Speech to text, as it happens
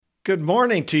Good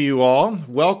morning to you all.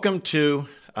 Welcome to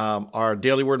our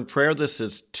Daily Word and Prayer. This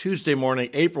is Tuesday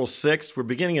morning, April 6th. We're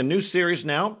beginning a new series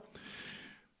now.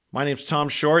 My name's Tom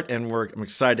Short, and I'm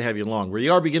excited to have you along. We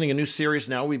are beginning a new series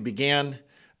now.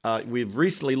 We've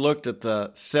recently looked at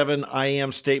the 7 I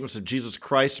Am statements of Jesus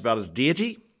Christ about his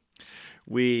deity.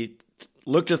 We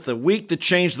looked at the week that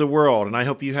changed the world, and I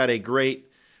hope you had a great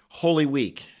Holy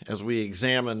Week as we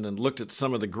examined and looked at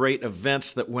some of the great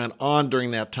events that went on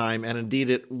during that time. And indeed,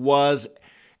 it was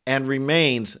and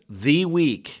remains the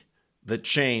week that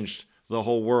changed the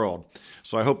whole world.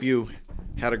 So I hope you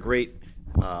had a great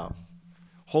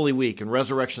Holy Week and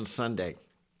Resurrection Sunday.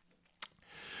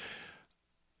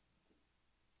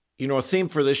 You know, a theme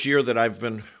for this year that I've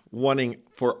been wanting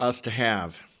for us to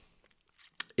have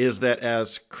is that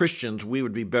as Christians, we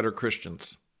would be better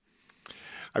Christians.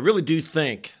 I really do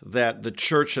think that the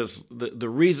church the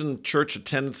reason church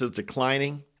attendance is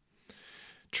declining,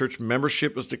 church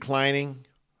membership is declining,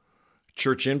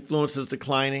 church influence is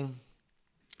declining,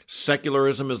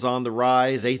 secularism is on the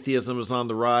rise, atheism is on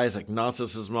the rise,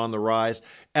 agnosticism on the rise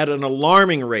at an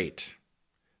alarming rate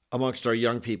amongst our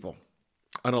young people,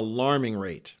 an alarming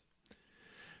rate.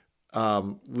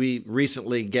 Gallup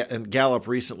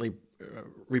recently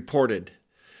reported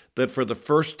that for the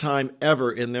first time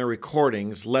ever in their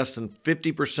recordings, less than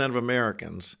 50% of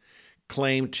Americans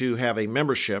claim to have a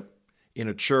membership in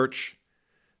a church,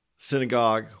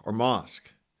 synagogue, or mosque.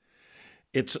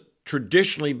 It's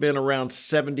traditionally been around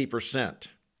 70%.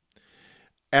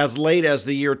 As late as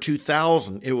the year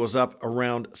 2000, it was up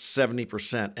around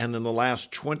 70%. And in the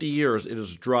last 20 years, it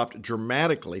has dropped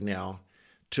dramatically now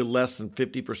to less than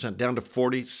 50%, down to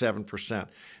 47%.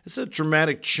 It's a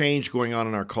dramatic change going on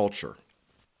in our culture.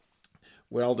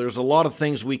 Well, there's a lot of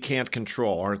things we can't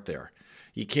control, aren't there?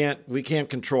 We can't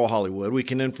control Hollywood. We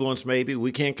can influence maybe.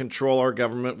 We can't control our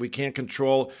government. We can't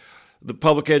control the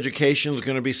public education is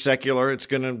going to be secular. It's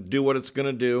going to do what it's going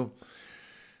to do.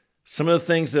 Some of the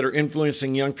things that are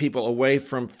influencing young people away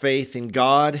from faith in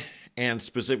God and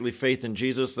specifically faith in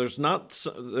Jesus,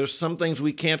 there's some things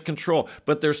we can't control,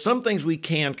 but there's some things we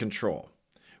can control.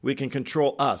 We can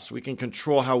control us. We can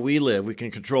control how we live. We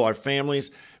can control our families.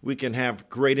 We can have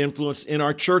great influence in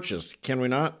our churches, can we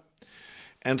not?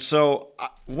 And so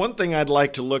one thing I'd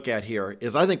like to look at here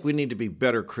is I think we need to be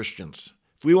better Christians.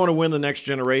 If we want to win the next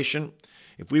generation,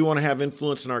 if we want to have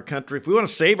influence in our country, if we want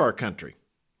to save our country,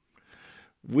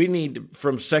 we need,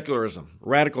 from secularism,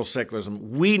 radical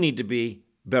secularism, we need to be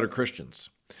better Christians.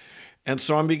 And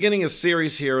so I'm beginning a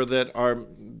series here that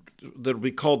will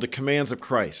be called The Commands of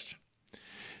Christ.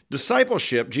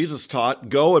 Discipleship, Jesus taught,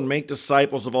 go and make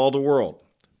disciples of all the world,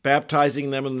 baptizing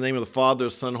them in the name of the Father,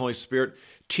 the Son, and Holy Spirit,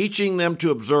 teaching them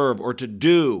to observe or to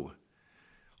do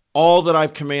all that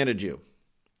I've commanded you.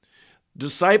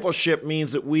 Discipleship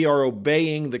means that we are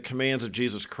obeying the commands of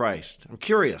Jesus Christ. I'm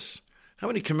curious, how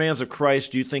many commands of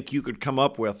Christ do you think you could come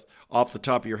up with off the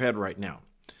top of your head right now?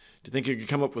 Do you think you could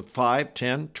come up with 5,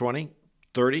 10, 20,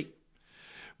 30?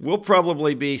 We'll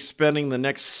probably be spending the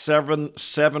next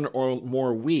seven or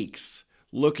more weeks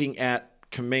looking at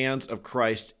commands of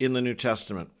Christ in the New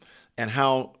Testament and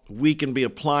how we can be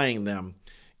applying them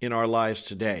in our lives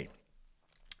today.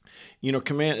 You know,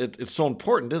 it's so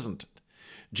important, isn't it?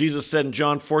 Jesus said in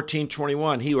John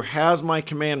 14:21, he who has my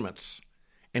commandments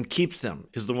and keeps them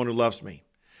is the one who loves me.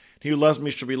 He who loves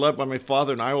me shall be loved by my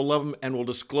Father, and I will love him and will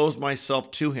disclose myself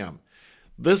to him.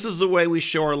 This is the way we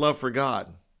show our love for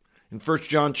God. In 1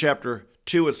 John chapter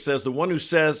 2, it says, the one who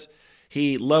says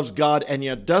he loves God and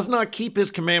yet does not keep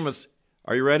his commandments,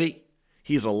 are you ready?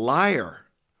 He's a liar,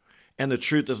 and the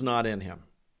truth is not in him.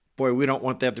 Boy, we don't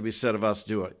want that to be said of us,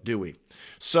 do we?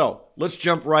 So let's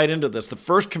jump right into this. The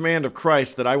first command of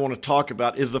Christ that I want to talk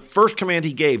about is the first command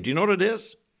he gave. Do you know what it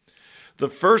is? The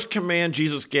first command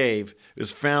Jesus gave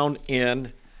is found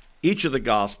in each of the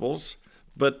Gospels,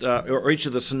 or each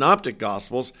of the Synoptic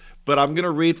Gospels, but I'm going to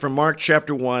read from Mark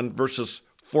chapter 1, verses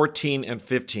 14 and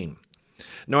 15.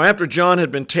 Now, after John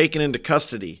had been taken into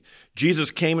custody,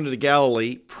 Jesus came into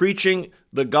Galilee, preaching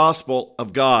the gospel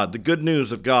of God, the good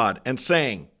news of God, and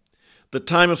saying, the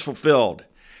time is fulfilled,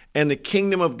 and the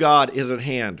kingdom of God is at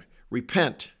hand.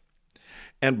 Repent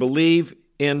and believe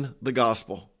in the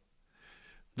gospel.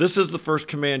 This is the first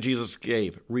command Jesus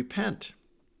gave. Repent.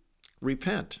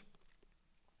 Repent.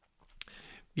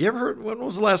 You ever heard, when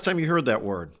was the last time you heard that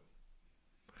word?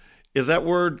 Is that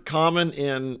word common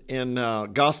in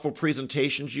gospel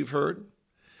presentations you've heard?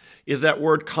 Is that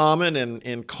word common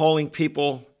in calling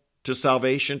people to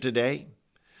salvation today?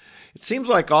 It seems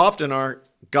like often our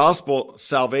gospel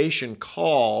salvation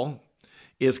call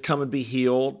is come and be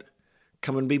healed,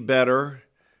 come and be better,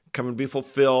 come and be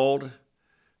fulfilled,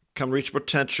 come reach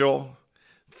potential,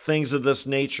 things of this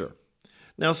nature.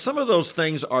 Now, some of those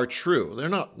things are true. They're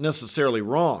not necessarily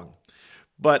wrong.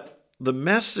 But the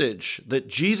message that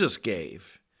Jesus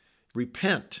gave,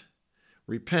 repent,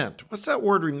 repent. What's that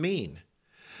word mean?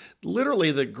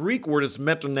 Literally, the Greek word is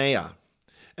metanoia.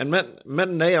 And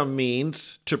metanoia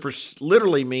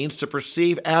literally means to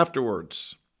perceive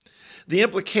afterwards. The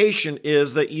implication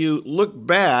is that you look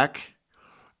back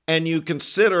and you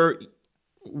consider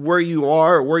where you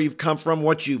are, where you've come from,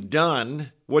 what you've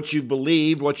done, what you've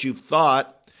believed, what you've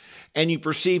thought, and you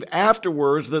perceive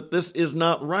afterwards that this is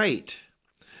not right,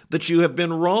 that you have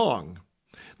been wrong,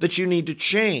 that you need to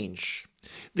change.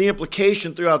 The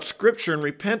implication throughout Scripture and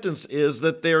repentance is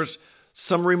that there's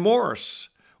some remorse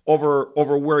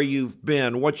over where you've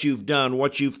been, what you've done,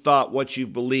 what you've thought, what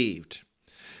you've believed.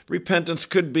 Repentance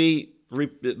could be,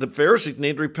 the Pharisees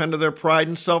need to repent of their pride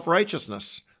and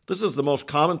self-righteousness. This is the most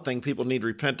common thing people need to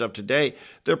repent of today,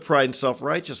 their pride and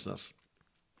self-righteousness.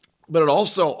 But it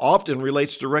also often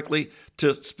relates directly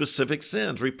to specific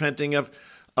sins, repenting of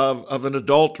an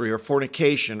adultery or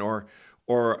fornication or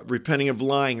repenting of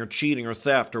lying or cheating or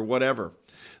theft or whatever.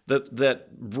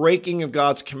 That breaking of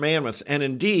God's commandments, and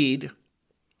indeed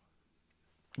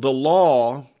the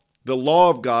law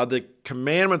of God, the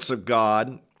commandments of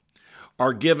God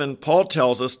are given, Paul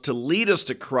tells us, to lead us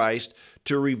to Christ,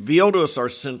 to reveal to us our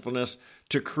sinfulness,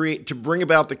 to bring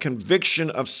about the conviction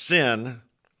of sin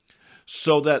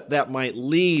so that might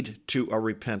lead to a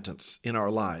repentance in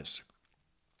our lives.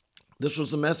 This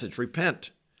was the message: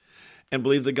 repent and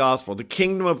believe the gospel. The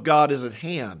kingdom of God is at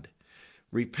hand.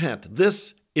 Repent.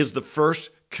 This is the first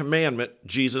commandment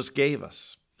Jesus gave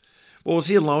us. Well, was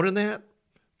he alone in that?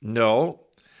 No.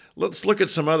 Let's look at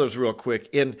some others real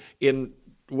quick.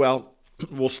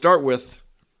 We'll start with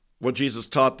what Jesus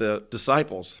taught the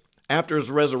disciples. After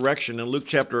his resurrection in Luke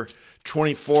chapter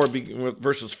 24,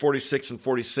 verses 46 and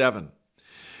 47,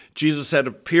 Jesus had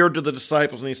appeared to the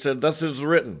disciples and he said, "Thus it is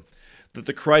written, that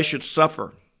the Christ should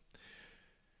suffer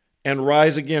and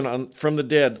rise again from the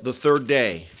dead the third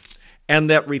day, and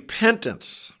that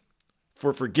repentance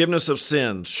for forgiveness of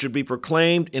sins should be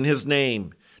proclaimed in his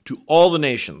name to all the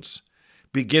nations,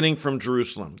 beginning from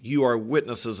Jerusalem. You are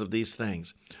witnesses of these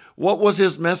things." What was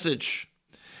his message?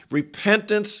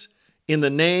 Repentance in the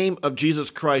name of Jesus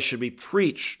Christ should be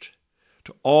preached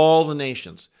to all the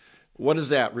nations. What is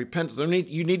that? Repentance.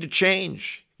 You need to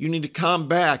change. You need to come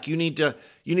back. You need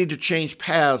to change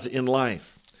paths in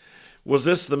life. Was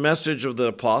this the message of the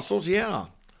apostles? Yeah.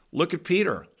 Look at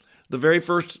Peter. The very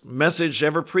first message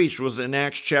ever preached was in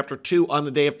Acts chapter 2 on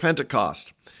the day of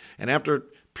Pentecost. And after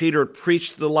Peter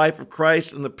preached the life of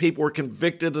Christ and the people were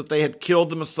convicted that they had killed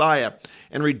the Messiah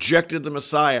and rejected the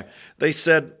Messiah, they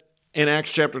said in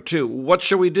Acts chapter 2, "What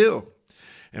shall we do?"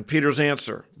 And Peter's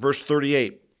answer, verse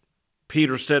 38,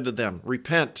 Peter said to them,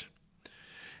 "Repent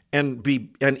and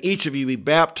each of you be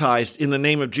baptized in the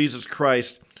name of Jesus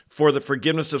Christ for the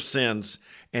forgiveness of sins,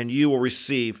 and you will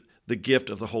receive the gift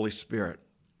of the Holy Spirit."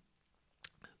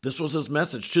 This was his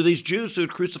message to these Jews who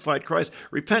had crucified Christ.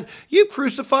 Repent. You've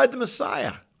crucified the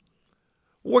Messiah.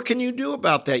 What can you do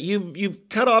about that? You've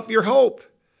cut off your hope.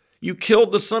 You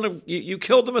killed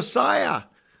the Messiah,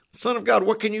 Son of God.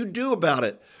 What can you do about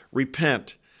it?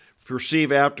 Repent.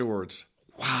 Perceive afterwards.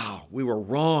 Wow, we were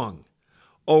wrong.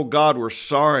 Oh God, we're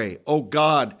sorry. Oh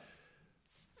God,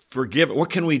 forgive.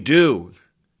 What can we do?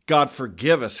 God,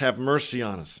 forgive us. Have mercy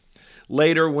on us.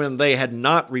 Later, when they had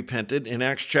not repented, in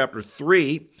Acts chapter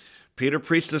 3, Peter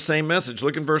preached the same message.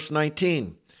 Look in verse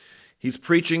 19. He's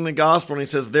preaching the gospel, and he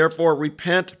says, "Therefore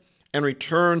repent and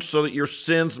return so that your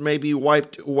sins may be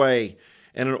wiped away,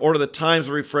 and in order that times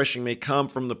of refreshing may come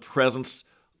from the presence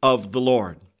of the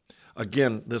Lord."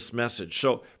 Again, this message.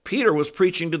 So Peter was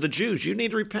preaching to the Jews. You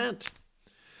need to repent.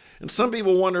 And some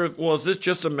people wonder, well, is this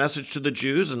just a message to the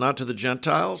Jews and not to the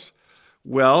Gentiles?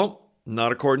 Well,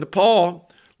 not according to Paul.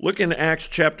 Look in Acts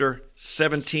chapter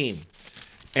 17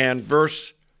 and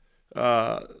verse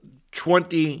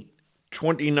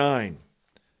 29,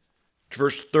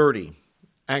 verse 30.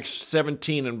 Acts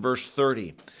 17 and verse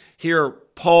 30. Here,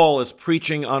 Paul is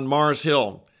preaching on Mars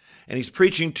Hill, and he's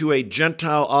preaching to a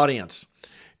Gentile audience.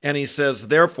 And he says,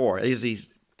 therefore, as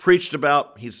he's preached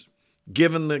about, he's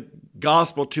given the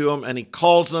gospel to them, and he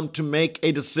calls them to make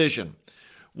a decision.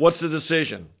 What's the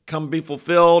decision? Come be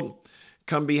fulfilled,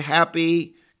 come be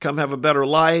happy, come have a better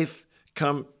life,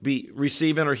 come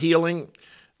receive inner healing.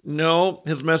 No,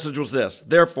 his message was this: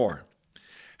 therefore,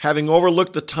 having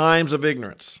overlooked the times of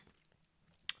ignorance,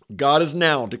 God is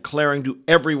now declaring to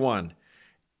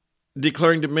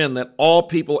men that all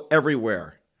people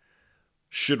everywhere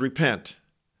should repent,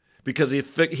 because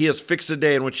he has fixed a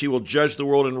day in which he will judge the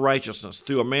world in righteousness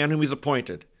through a man whom he's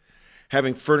appointed,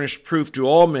 having furnished proof to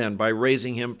all men by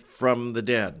raising him from the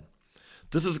dead.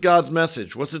 This is God's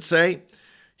message. What's it say?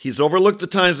 He's overlooked the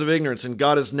times of ignorance, and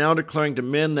God is now declaring to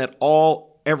men that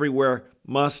all everywhere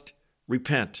must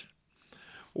repent.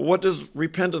 Well, what does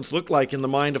repentance look like in the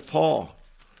mind of Paul?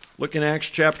 Look in Acts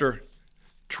chapter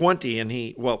 20, and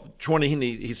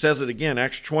he says it again,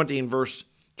 Acts 20 and verse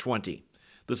 20.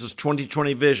 This is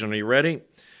 2020 vision. Are you ready?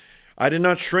 I did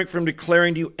not shrink from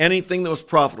declaring to you anything that was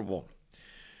profitable,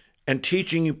 and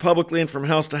teaching you publicly and from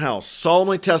house to house,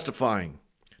 solemnly testifying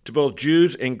to both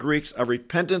Jews and Greeks of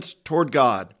repentance toward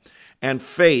God and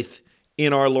faith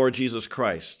in our Lord Jesus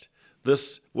Christ.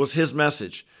 This was his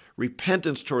message.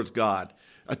 Repentance towards God,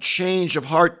 a change of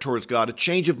heart towards God, a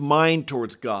change of mind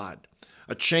towards God,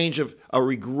 a change of a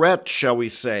regret, shall we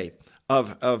say,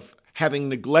 of having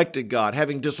neglected God,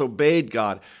 having disobeyed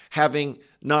God, having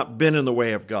not been in the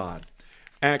way of God.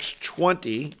 Acts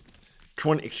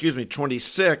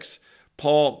 26,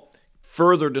 Paul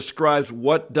further describes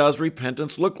what does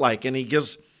repentance look like, and he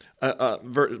gives,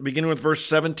 beginning with verse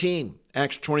 17,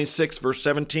 Acts 26, verse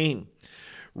 17,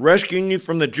 rescuing you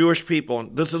from the Jewish people.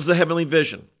 This is the heavenly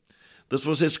vision. This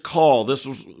was his call. This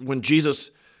was when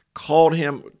Jesus called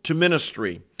him to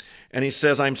ministry, and he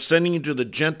says, I'm sending you to the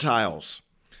Gentiles,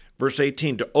 verse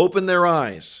 18, to open their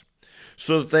eyes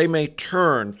so that they may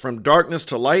turn from darkness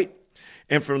to light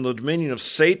and from the dominion of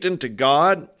Satan to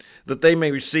God, that they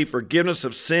may receive forgiveness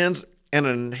of sins and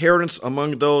an inheritance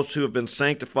among those who have been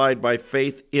sanctified by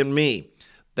faith in me.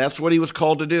 That's what he was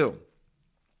called to do.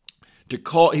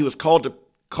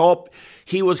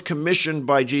 He was commissioned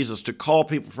by Jesus to call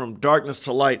people from darkness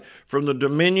to light, from the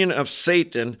dominion of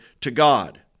Satan to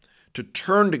God, to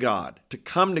turn to God, to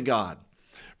come to God.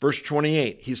 Verse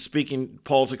 28, he's speaking,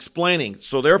 Paul's explaining,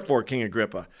 so therefore, King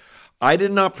Agrippa, I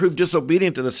did not prove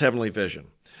disobedient to this heavenly vision,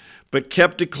 but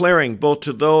kept declaring both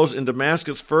to those in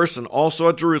Damascus first and also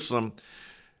at Jerusalem,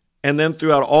 and then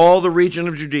throughout all the region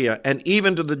of Judea, and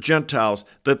even to the Gentiles,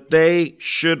 that they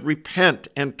should repent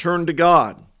and turn to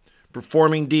God,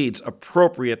 performing deeds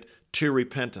appropriate to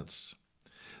repentance.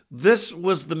 This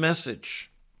was the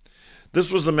message. This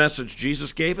was the message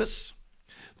Jesus gave us.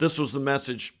 This was the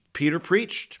message Peter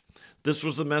preached. This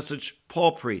was the message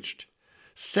Paul preached.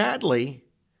 Sadly,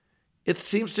 it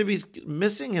seems to be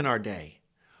missing in our day,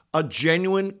 a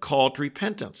genuine call to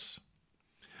repentance.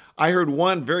 I heard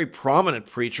one very prominent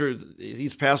preacher,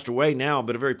 he's passed away now,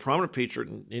 but a very prominent preacher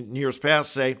in years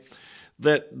past say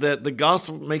that the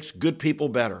gospel makes good people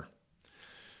better.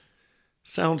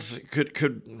 Sounds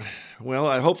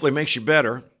well, hopefully it makes you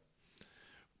better.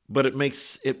 But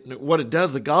what it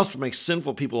does, the gospel makes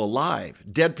sinful people alive,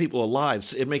 dead people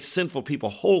alive. It makes sinful people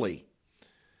holy.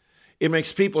 It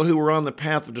makes people who were on the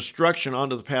path of destruction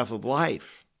onto the path of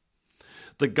life.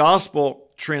 The gospel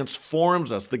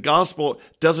transforms us. The gospel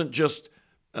doesn't just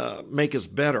make us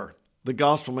better. The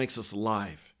gospel makes us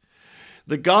alive.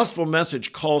 The gospel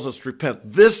message calls us to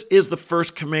repent. This is the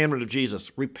first commandment of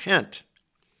Jesus. Repent.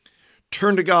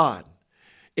 Turn to God.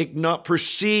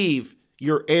 Perceive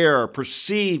your error,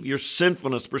 perceive your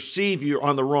sinfulness, perceive you're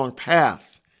on the wrong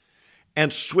path,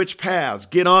 and switch paths.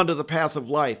 Get onto the path of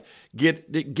life.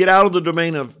 Get out of the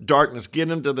domain of darkness. Get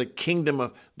into the kingdom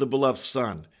of the beloved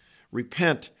Son.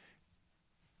 Repent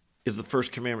is the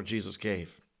first commandment Jesus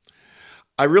gave.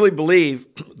 I really believe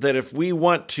that if we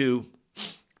want to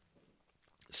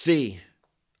see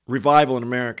revival in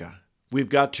America, we've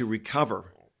got to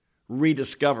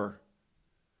rediscover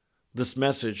this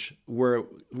message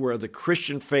where the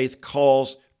Christian faith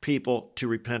calls people to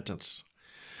repentance.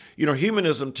 You know,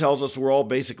 humanism tells us we're all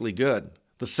basically good.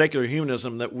 The secular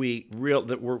humanism that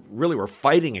we're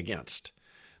fighting against,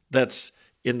 that's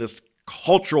in this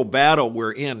cultural battle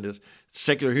we're in, this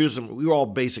secular humanism, we're all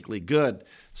basically good.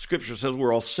 Scripture says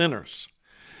we're all sinners.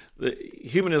 The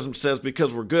humanism says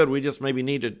because we're good, we just maybe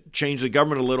need to change the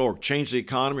government a little or change the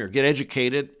economy or get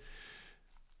educated.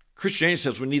 Christianity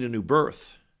says we need a new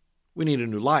birth. We need a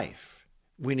new life.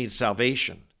 We need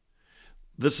salvation.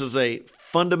 This is a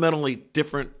fundamentally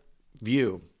different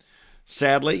view.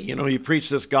 Sadly, you preach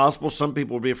this gospel, some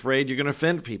people will be afraid you're going to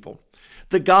offend people.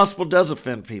 The gospel does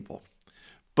offend people,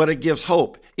 but it gives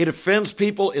hope. It offends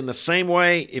people in the same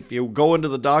way if you go into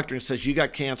the doctor and says, you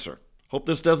got cancer. Hope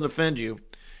this doesn't offend you.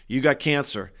 You got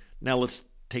cancer. Now let's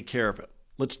take care of it.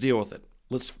 Let's deal with it.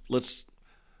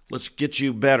 Let's get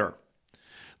you better.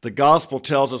 The gospel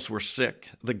tells us we're sick.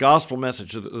 The gospel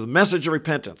message, the message of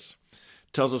repentance,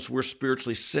 tells us we're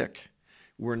spiritually sick.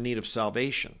 We're in need of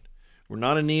salvation. We're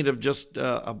not in need of just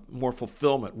more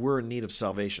fulfillment. We're in need of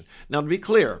salvation. Now, to be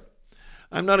clear,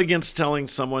 I'm not against telling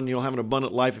someone you'll have an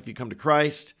abundant life if you come to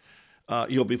Christ.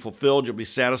 You'll be fulfilled. You'll be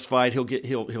satisfied.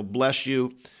 He'll bless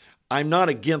you. I'm not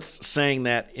against saying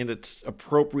that in its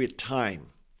appropriate time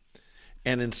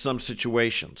and in some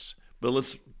situations.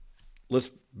 But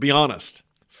let's be honest.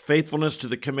 Faithfulness to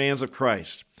the commands of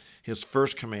Christ. His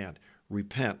first command,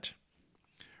 repent.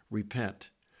 Repent.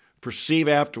 Perceive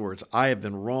afterwards, I have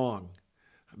been wrong.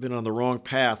 I've been on the wrong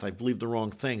path. I've believed the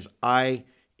wrong things. I'm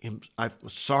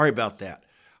sorry about that.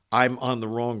 I'm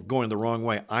going the wrong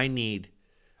way. I need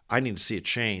to see a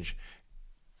change.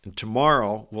 And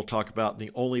tomorrow we'll talk about the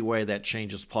only way that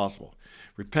change is possible.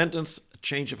 Repentance, a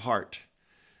change of heart.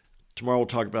 Tomorrow we'll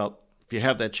talk about, if you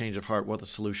have that change of heart, what the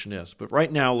solution is. But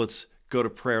right now, let's go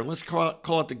to prayer. And let's call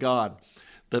out to God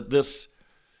that this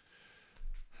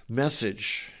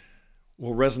message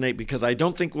will resonate, because I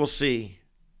don't think we'll see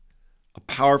a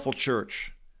powerful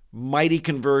church, mighty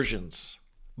conversions,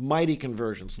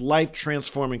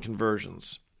 life-transforming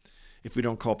conversions, if we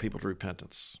don't call people to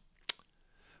repentance.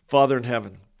 Father in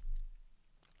heaven,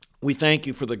 we thank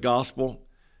you for the gospel.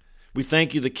 We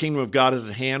thank you the kingdom of God is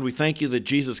at hand. We thank you that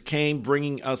Jesus came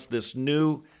bringing us this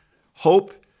new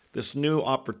hope, this new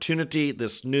opportunity,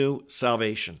 this new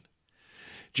salvation.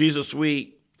 Jesus,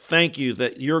 we thank you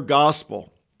that your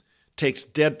gospel takes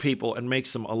dead people and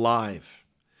makes them alive.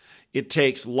 It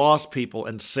takes lost people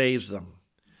and saves them.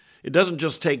 It doesn't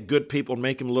just take good people and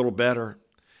make them a little better.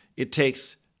 It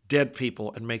takes dead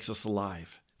people and makes us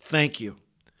alive. Thank you.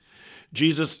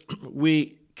 Jesus,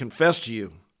 we confess to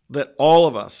you that all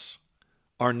of us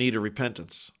are in need of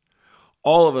repentance.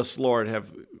 All of us, Lord,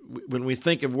 when we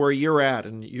think of where you're at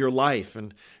and your life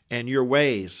and your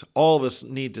ways, all of us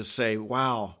need to say,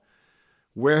 wow,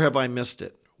 where have I missed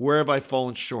it? Where have I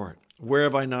fallen short? Where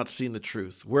have I not seen the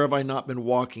truth? Where have I not been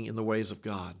walking in the ways of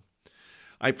God?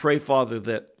 I pray, Father,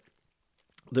 that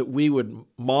we would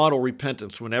model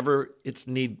repentance whenever it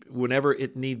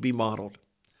need be modeled.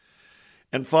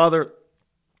 And Father,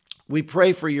 we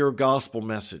pray for your gospel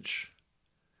message.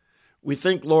 We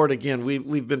think, Lord, again,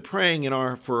 we've been praying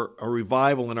for a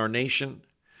revival in our nation.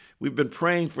 We've been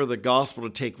praying for the gospel to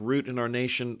take root in our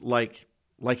nation like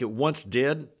it once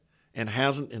did and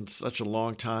hasn't in such a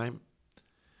long time.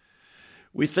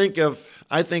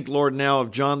 I think, Lord, now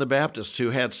of John the Baptist,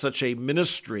 who had such a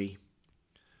ministry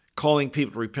calling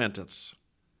people to repentance.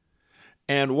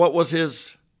 And what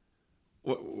was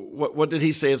what did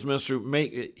he say his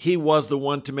ministry? He was the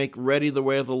one to make ready the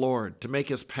way of the Lord, to make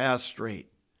his path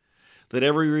straight, that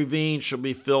every ravine shall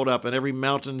be filled up and every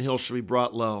mountain and hill shall be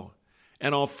brought low,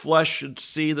 and all flesh should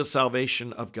see the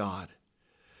salvation of God.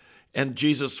 And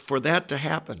Jesus, for that to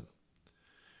happen,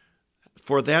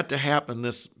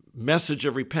 this message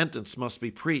of repentance must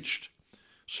be preached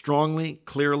strongly,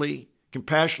 clearly,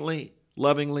 compassionately,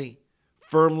 lovingly,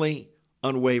 firmly,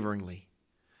 unwaveringly.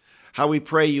 How we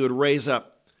pray you would raise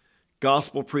up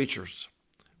gospel preachers,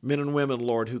 men and women,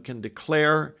 Lord, who can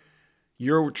declare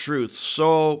your truth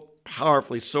so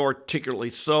powerfully, so articulately,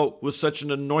 so with such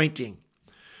an anointing,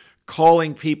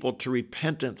 calling people to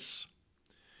repentance,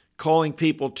 calling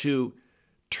people to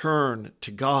turn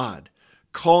to God,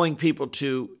 calling people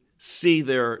to see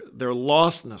their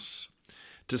lostness,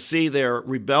 to see their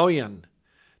rebellion,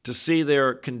 to see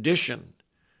their condition,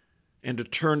 and to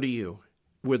turn to you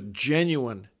with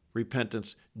genuine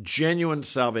repentance, genuine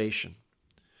salvation.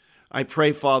 I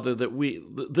pray, Father,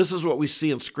 that this is what we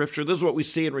see in Scripture. This is what we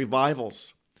see in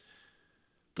revivals.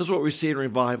 This is what we see in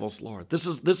revivals, Lord. This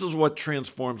is what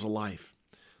transforms a life.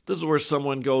 This is where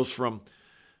someone goes from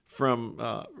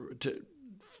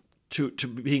to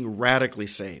being radically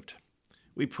saved.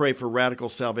 We pray for radical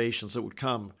salvations that would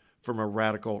come from a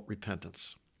radical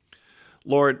repentance.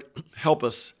 Lord, help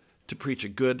us to preach a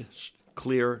good,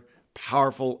 clear,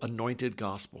 powerful, anointed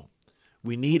gospel.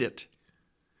 We need it.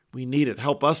 We need it.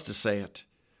 Help us to say it.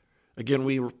 Again,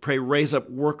 we pray, raise up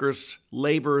workers,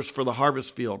 laborers for the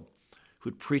harvest field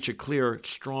who'd preach a clear,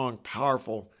 strong,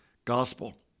 powerful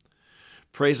gospel.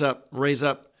 Raise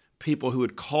up people who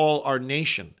would call our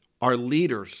nation, our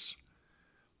leaders,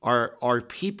 our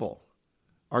people,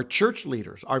 our church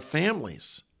leaders, our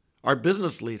families, our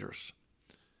business leaders,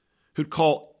 who'd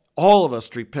call all of us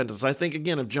to repentance. I think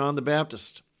again of John the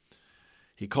Baptist.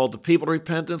 He called the people to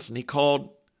repentance, and he called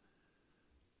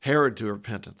Herod to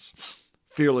repentance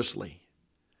fearlessly.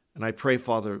 And I pray,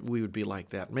 Father, we would be like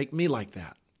that. Make me like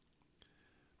that.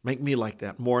 Make me like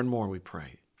that more and more, we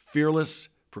pray. Fearless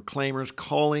proclaimers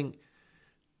calling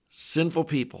sinful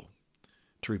people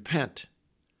to repent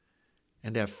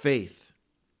and have faith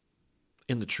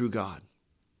in the true God.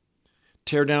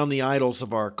 Tear down the idols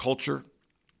of our culture.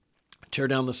 Tear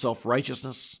down the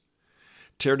self-righteousness.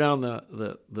 Tear down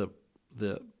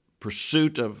the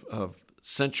pursuit of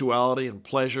sensuality and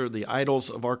pleasure, the idols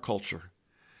of our culture.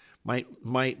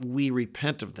 Might we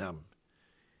repent of them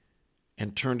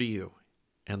and turn to you.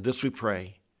 And this we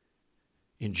pray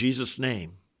in Jesus'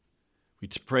 name. We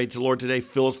pray to the Lord today,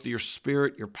 fill us with your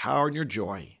spirit, your power, and your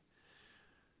joy.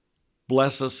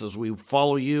 Bless us as we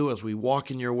follow you, as we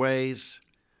walk in your ways.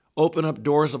 Open up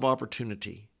doors of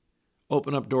opportunity.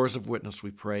 Open up doors of witness,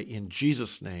 we pray. In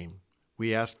Jesus' name,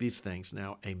 we ask these things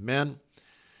now. Amen.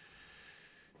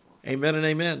 Amen and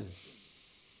amen.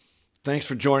 Thanks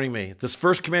for joining me. This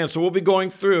first command, so we'll be going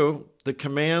through the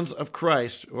commands of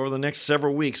Christ over the next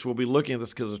several weeks. We'll be looking at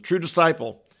this because a true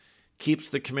disciple keeps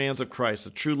the commands of Christ.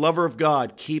 A true lover of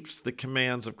God keeps the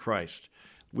commands of Christ.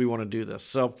 We want to do this.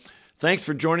 So thanks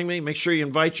for joining me. Make sure you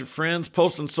invite your friends,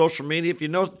 post on social media.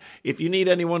 If you need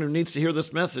anyone who needs to hear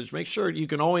this message, make sure you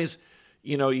can always,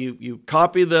 you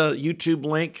copy the YouTube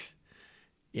link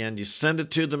and you send it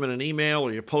to them in an email,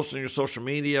 or you post it on your social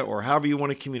media, or however you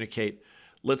want to communicate.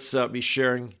 Let's be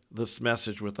sharing this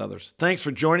message with others. Thanks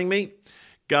for joining me.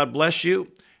 God bless you.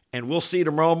 And we'll see you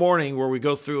tomorrow morning where we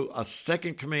go through a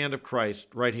second command of Christ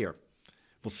right here.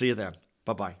 We'll see you then.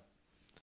 Bye-bye.